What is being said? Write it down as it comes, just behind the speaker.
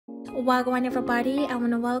Wagwan everybody, I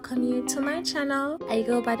want to welcome you to my channel. I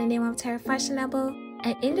go by the name of Terry Fashionable,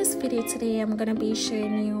 and in this video today I'm gonna be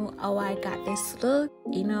showing you how I got this look,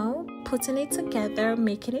 putting it together,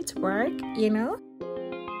 making it work,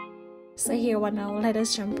 So here we now, let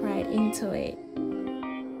us jump right into it.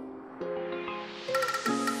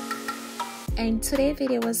 And today's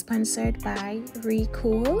video was sponsored by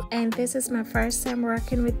Recool, and this is my first time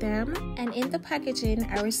working with them. And in the packaging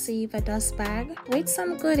I received a dust bag with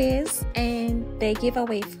some goodies, and they give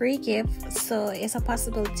away free gifts, so it's a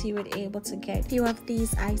possibility you would be able to get a few of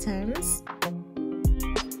these items.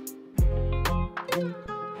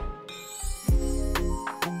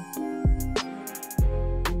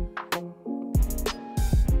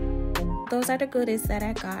 Those are the goodies that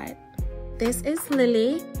I got. This is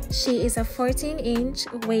Lily. She is a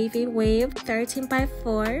 14-inch wavy wave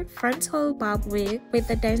 13x4 frontal bob wig with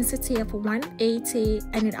a density of 180,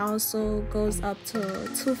 and it also goes up to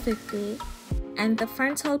 250. And the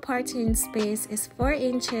frontal parting space is 4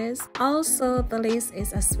 inches. Also, the lace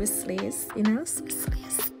is a Swiss lace, Swiss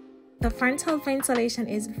lace. The frontal ventilation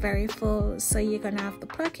is very full, so you're gonna have to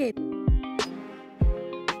pluck it.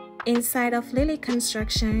 Inside of Lily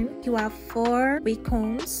construction, you have 4 wig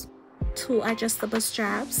combs, 2 adjustable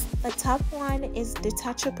straps. The top one is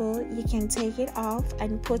detachable. You can take it off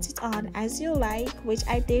and put it on as you like, which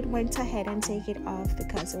I went ahead and take it off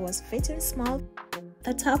because it was fitting small.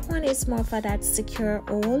 The top one is more for that secure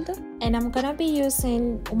hold, and I'm gonna be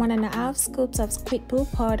using 1.5 scoops of quick blue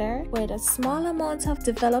powder with a small amount of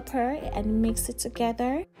developer and mix it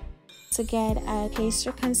together to get a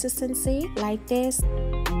pastry consistency like this.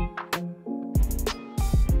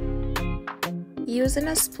 Using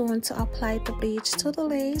a spoon to apply the bleach to the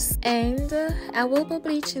lace, and I will be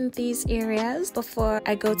bleaching these areas before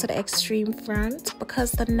I go to the extreme front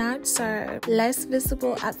because the knots are less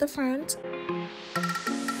visible at the front.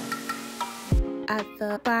 At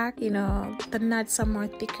the back, the knots are more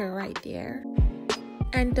thicker right there.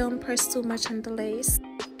 And don't press too much on the lace,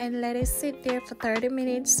 and let it sit there for 30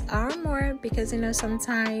 minutes or more because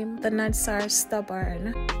sometimes the knots are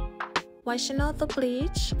stubborn. Washing out the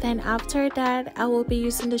bleach, then after that I will be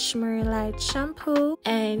using the Shimmery Light shampoo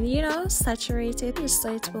and saturate it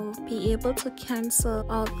so it will be able to cancel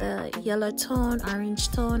all the yellow tone, orange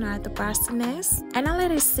tone, or the brassiness, and I'll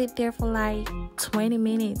let it sit there for like 20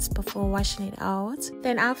 minutes before washing it out.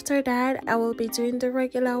 Then after that I will be doing the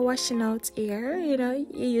regular washing out here. You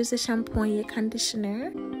use the shampoo and your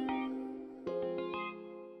conditioner.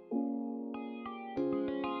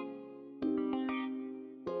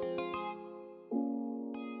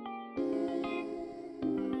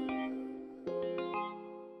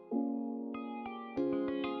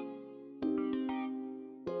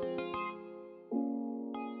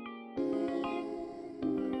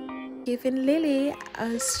 Giving Lily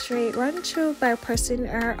a straight run through by pressing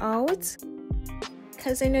her out,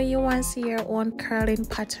 because you want to see your own curling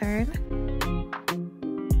pattern.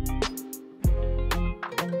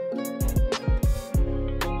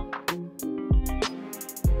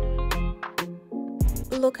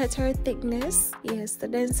 Look at her thickness. Yes, the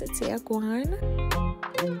density of one.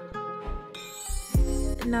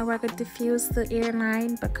 Now we're going to diffuse the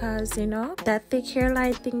hairline because that thick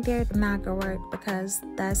hairline thing there not gonna work because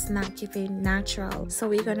that's not giving natural. So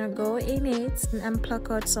we're gonna go in it and pluck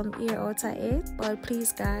out some hair out of it, but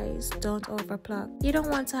please guys, don't over pluck. You don't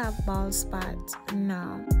want to have bald spots,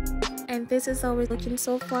 no. And this is how it's looking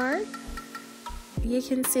so far. You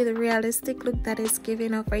can see the realistic look that it's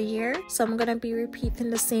giving over here, so I'm gonna be repeating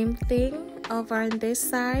the same thing over on this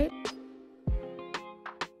side.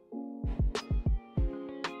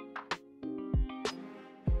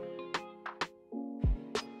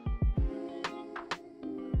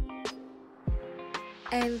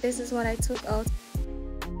 And this is what I took out.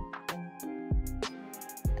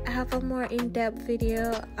 I have a more in-depth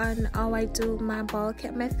video on how I do my ball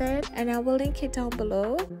cap method, and I will link it down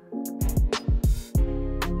below.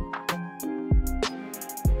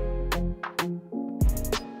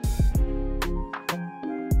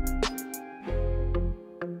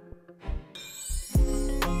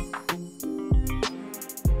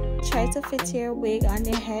 Try to fit your wig on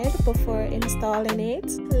your head before installing it.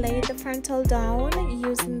 Lay the frontal down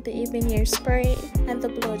using the Ebin Hairspray and the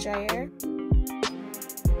blow dryer.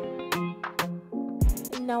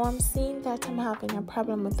 Now I'm seeing that I'm having a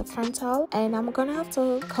problem with the frontal, and I'm gonna have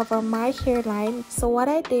to cover my hairline. So what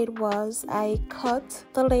I did was I cut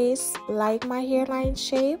the lace like my hairline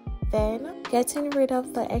shape, then getting rid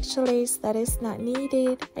of the extra lace that is not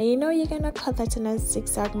needed, and you're gonna cut that in a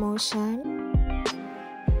zigzag motion.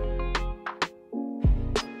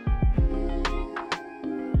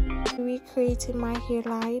 creating my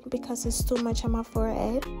hairline because it's too much on my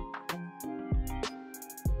forehead.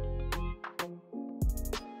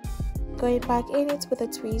 Going back in it with a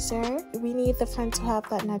tweezer. We need the front to have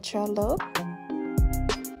that natural look.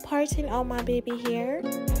 Parting out my baby hair.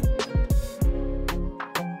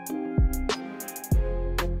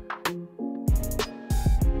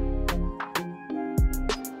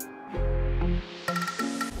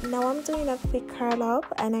 Now I'm doing a quick curl up,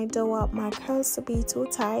 and I don't want my curls to be too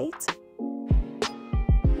tight.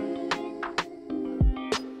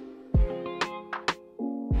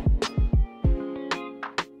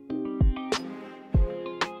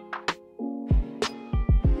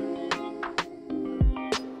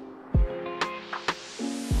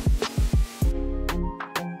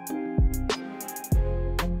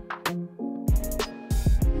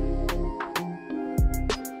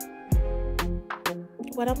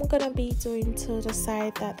 What I'm gonna be doing to the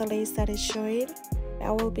side that the lace that is showing,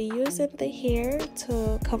 I will be using the hair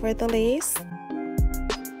to cover the lace.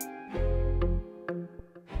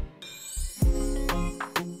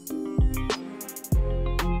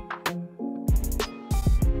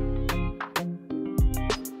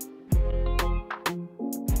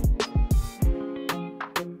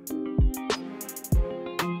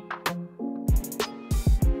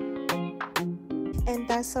 And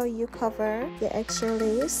that's how you cover the extra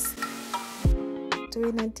lace.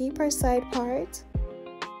 Doing a deeper side part.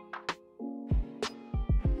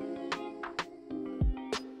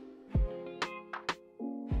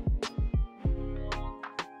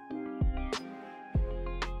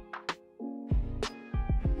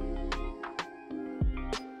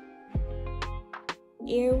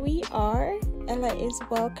 Here we are. Ella is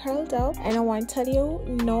well curled up, and I want to tell you,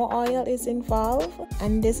 no oil is involved,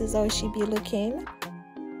 and this is how she be looking.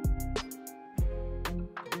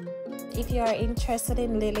 If you are interested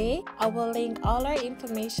in Lily, I will link all her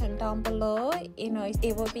information down below. You know,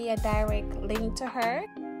 it will be a direct link to her.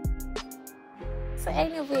 So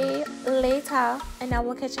anyway, later, and I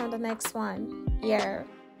will catch you on the next one. Yeah.